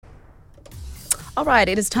All right,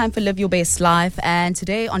 it is time for Live Your Best Life. And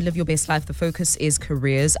today on Live Your Best Life, the focus is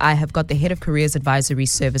careers. I have got the Head of Careers Advisory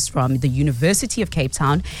Service from the University of Cape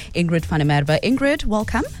Town, Ingrid van der Merwe. Ingrid,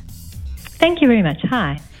 welcome. Thank you very much.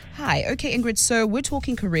 Hi. Hi. Okay, Ingrid, so we're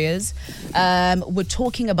talking careers. We're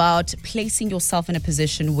talking about placing yourself in a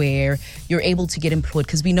position where you're able to get employed,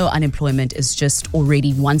 because we know unemployment is just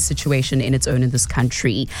already one situation in its own in this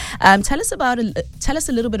country. Tell us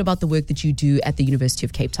a little bit about the work that you do at the University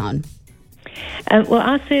of Cape Town. Well,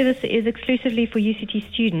 our service is exclusively for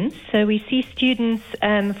UCT students. So we see students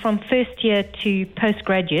from first year to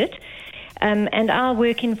postgraduate. And our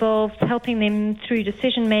work involves helping them through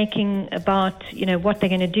decision making about, what they're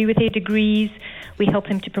going to do with their degrees. We help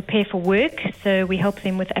them to prepare for work. So we help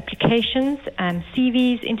them with applications,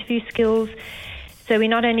 CVs, interview skills. So we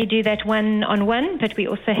not only do that one-on-one, but we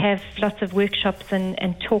also have lots of workshops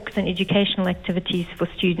and talks and educational activities for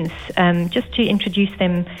students, just to introduce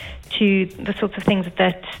them to the sorts of things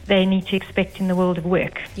that they need to expect in the world of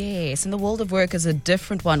work. Yes, and the world of work is a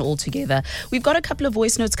different one altogether. We've got a couple of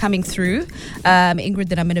voice notes coming through, Ingrid,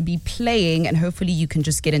 that I'm going to be playing, and hopefully you can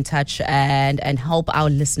just get in touch and help our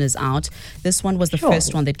listeners out. This one was the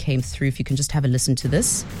first one that came through. If you can just have a listen to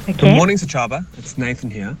this. Okay. Good morning, Sachaba. It's Nathan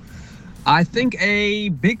here. I think a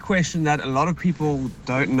big question that a lot of people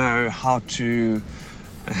don't know how to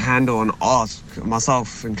handle and ask,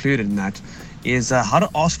 myself included in that, is how to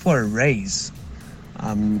ask for a raise.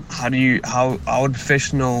 How would a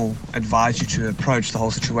professional advise you to approach the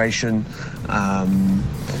whole situation?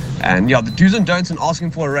 The do's and don'ts in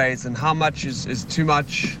asking for a raise, and how much is too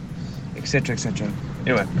much, etc., etc.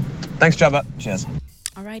 Anyway, thanks, Jabba. Cheers.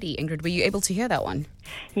 Alrighty, Ingrid, were you able to hear that one?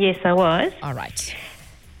 Yes, I was. All right.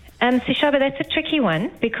 So, Shaba, that's a tricky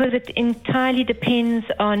one because it entirely depends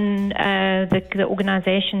on the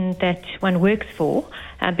organisation that one works for,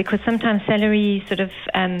 because sometimes salary sort of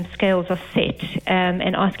scales are set,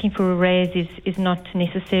 and asking for a raise is not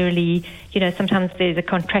necessarily, sometimes there's a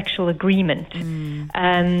contractual agreement. So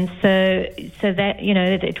that,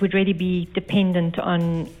 it would really be dependent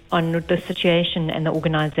on the situation and the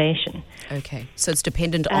organisation. Okay, so it's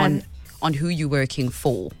dependent on who you're working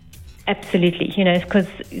for. Absolutely, because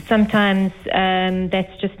sometimes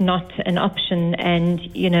that's just not an option, and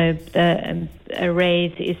a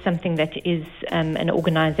raise is something that is an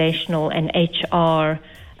organisational and HR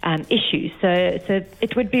issue. So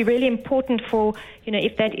it would be really important for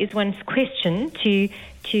if that is one's question to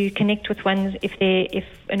connect with one if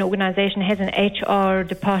an organisation has an HR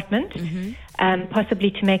department.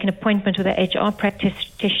 Possibly to make an appointment with an HR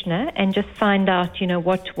practitioner and just find out,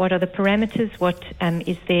 what are the parameters, what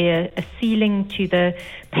is there a ceiling to the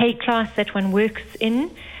pay class that one works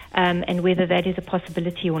in, and whether that is a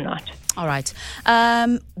possibility or not. All right.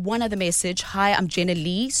 One other message. Hi, I'm Jenna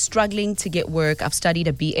Lee, struggling to get work. I've studied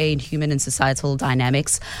a BA in Human and Societal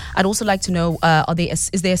Dynamics. I'd also like to know,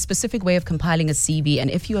 is there a specific way of compiling a CV?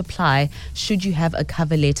 And if you apply, should you have a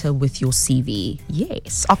cover letter with your CV?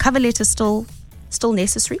 Yes. Are cover letters still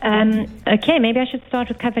necessary? Okay, maybe I should start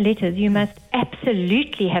with cover letters. You must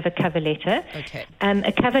absolutely have a cover letter. Okay.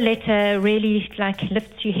 A cover letter really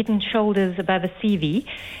lifts your head and shoulders above a CV.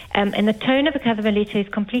 And the tone of a cover letter is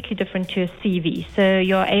completely different to a CV. So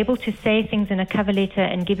you're able to say things in a cover letter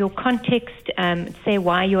and give your context, say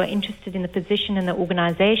why you are interested in the position and the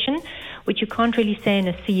organisation, which you can't really say in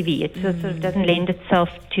a CV. It sort of doesn't lend itself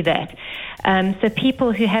to that. So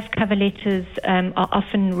people who have cover letters are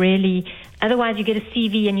often really... Otherwise, you get a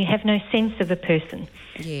CV and you have no sense of a person.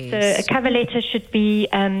 Yes. So a cover letter should be,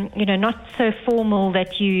 not so formal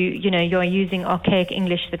that you're using archaic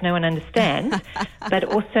English that no one understands, but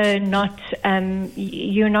also not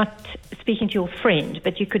you're not speaking to your friend,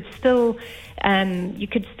 but you could still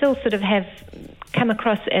sort of come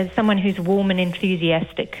across as someone who's warm and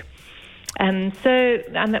enthusiastic.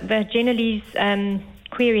 Jenny's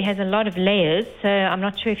query has a lot of layers, so I'm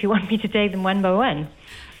not sure if you want me to take them one by one.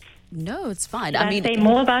 No, it's fine. Should I say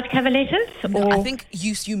more about cover letters? No, I think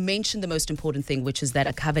you mentioned the most important thing, which is that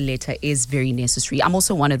a cover letter is very necessary. I'm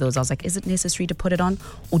also one of those. I was like, is it necessary to put it on?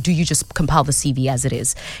 Or do you just compile the CV as it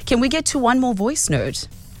is? Can we get to one more voice note?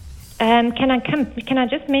 Can I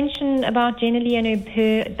just mention about Jenny Lee and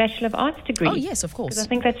her Bachelor of Arts degree? Oh, yes, of course. Because I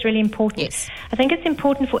think that's really important. Yes. I think it's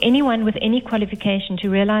important for anyone with any qualification to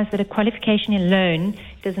realize that a qualification alone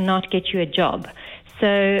does not get you a job. So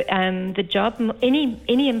the job,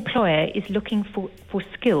 any employer is looking for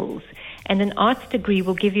skills, and an arts degree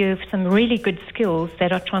will give you some really good skills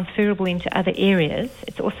that are transferable into other areas.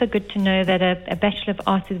 It's also good to know that a Bachelor of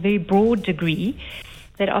Arts is a very broad degree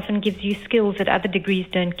that often gives you skills that other degrees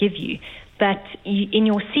don't give you. But in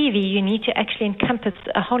your CV, you need to actually encompass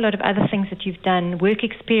a whole lot of other things that you've done, work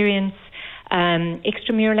experience,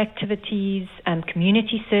 extramural activities,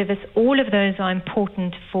 community service. All of those are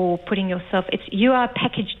important for putting yourself. You are a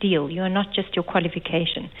package deal. You are not just your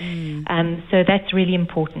qualification. So that's really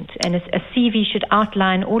important. And a CV should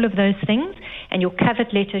outline all of those things, and your cover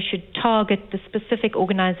letter should target the specific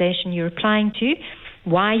organization you're applying to,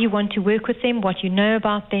 why you want to work with them, what you know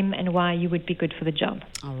about them, and why you would be good for the job.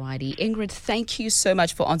 All righty. Ingrid, thank you so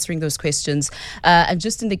much for answering those questions. And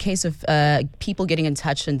just in the case of people getting in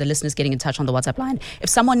touch and the listeners getting in touch on the WhatsApp line, if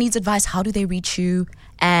someone needs advice, how do they reach you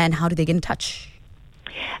and how do they get in touch?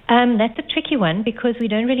 That's a tricky one because we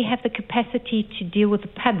don't really have the capacity to deal with the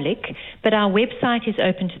public, but our website is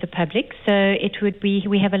open to the public. So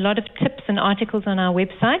we have a lot of tips and articles on our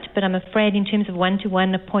website, but I'm afraid in terms of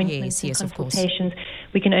one-to-one appointments and consultations,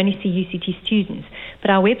 we can only see UCT students.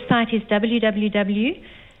 But our website is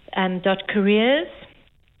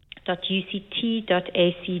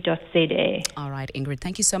www.careers.uct.ac.za. All right, Ingrid,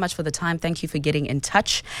 thank you so much for the time. Thank you for getting in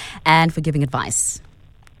touch and for giving advice.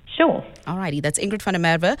 Sure. All righty. That's Ingrid van der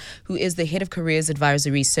Merwe, who is the Head of Careers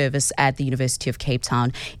Advisory Service at the University of Cape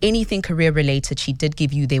Town. Anything career related, she did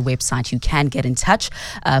give you their website. You can get in touch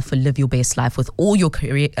for Live Your Best Life with all your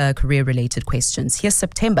career related questions. Here's September.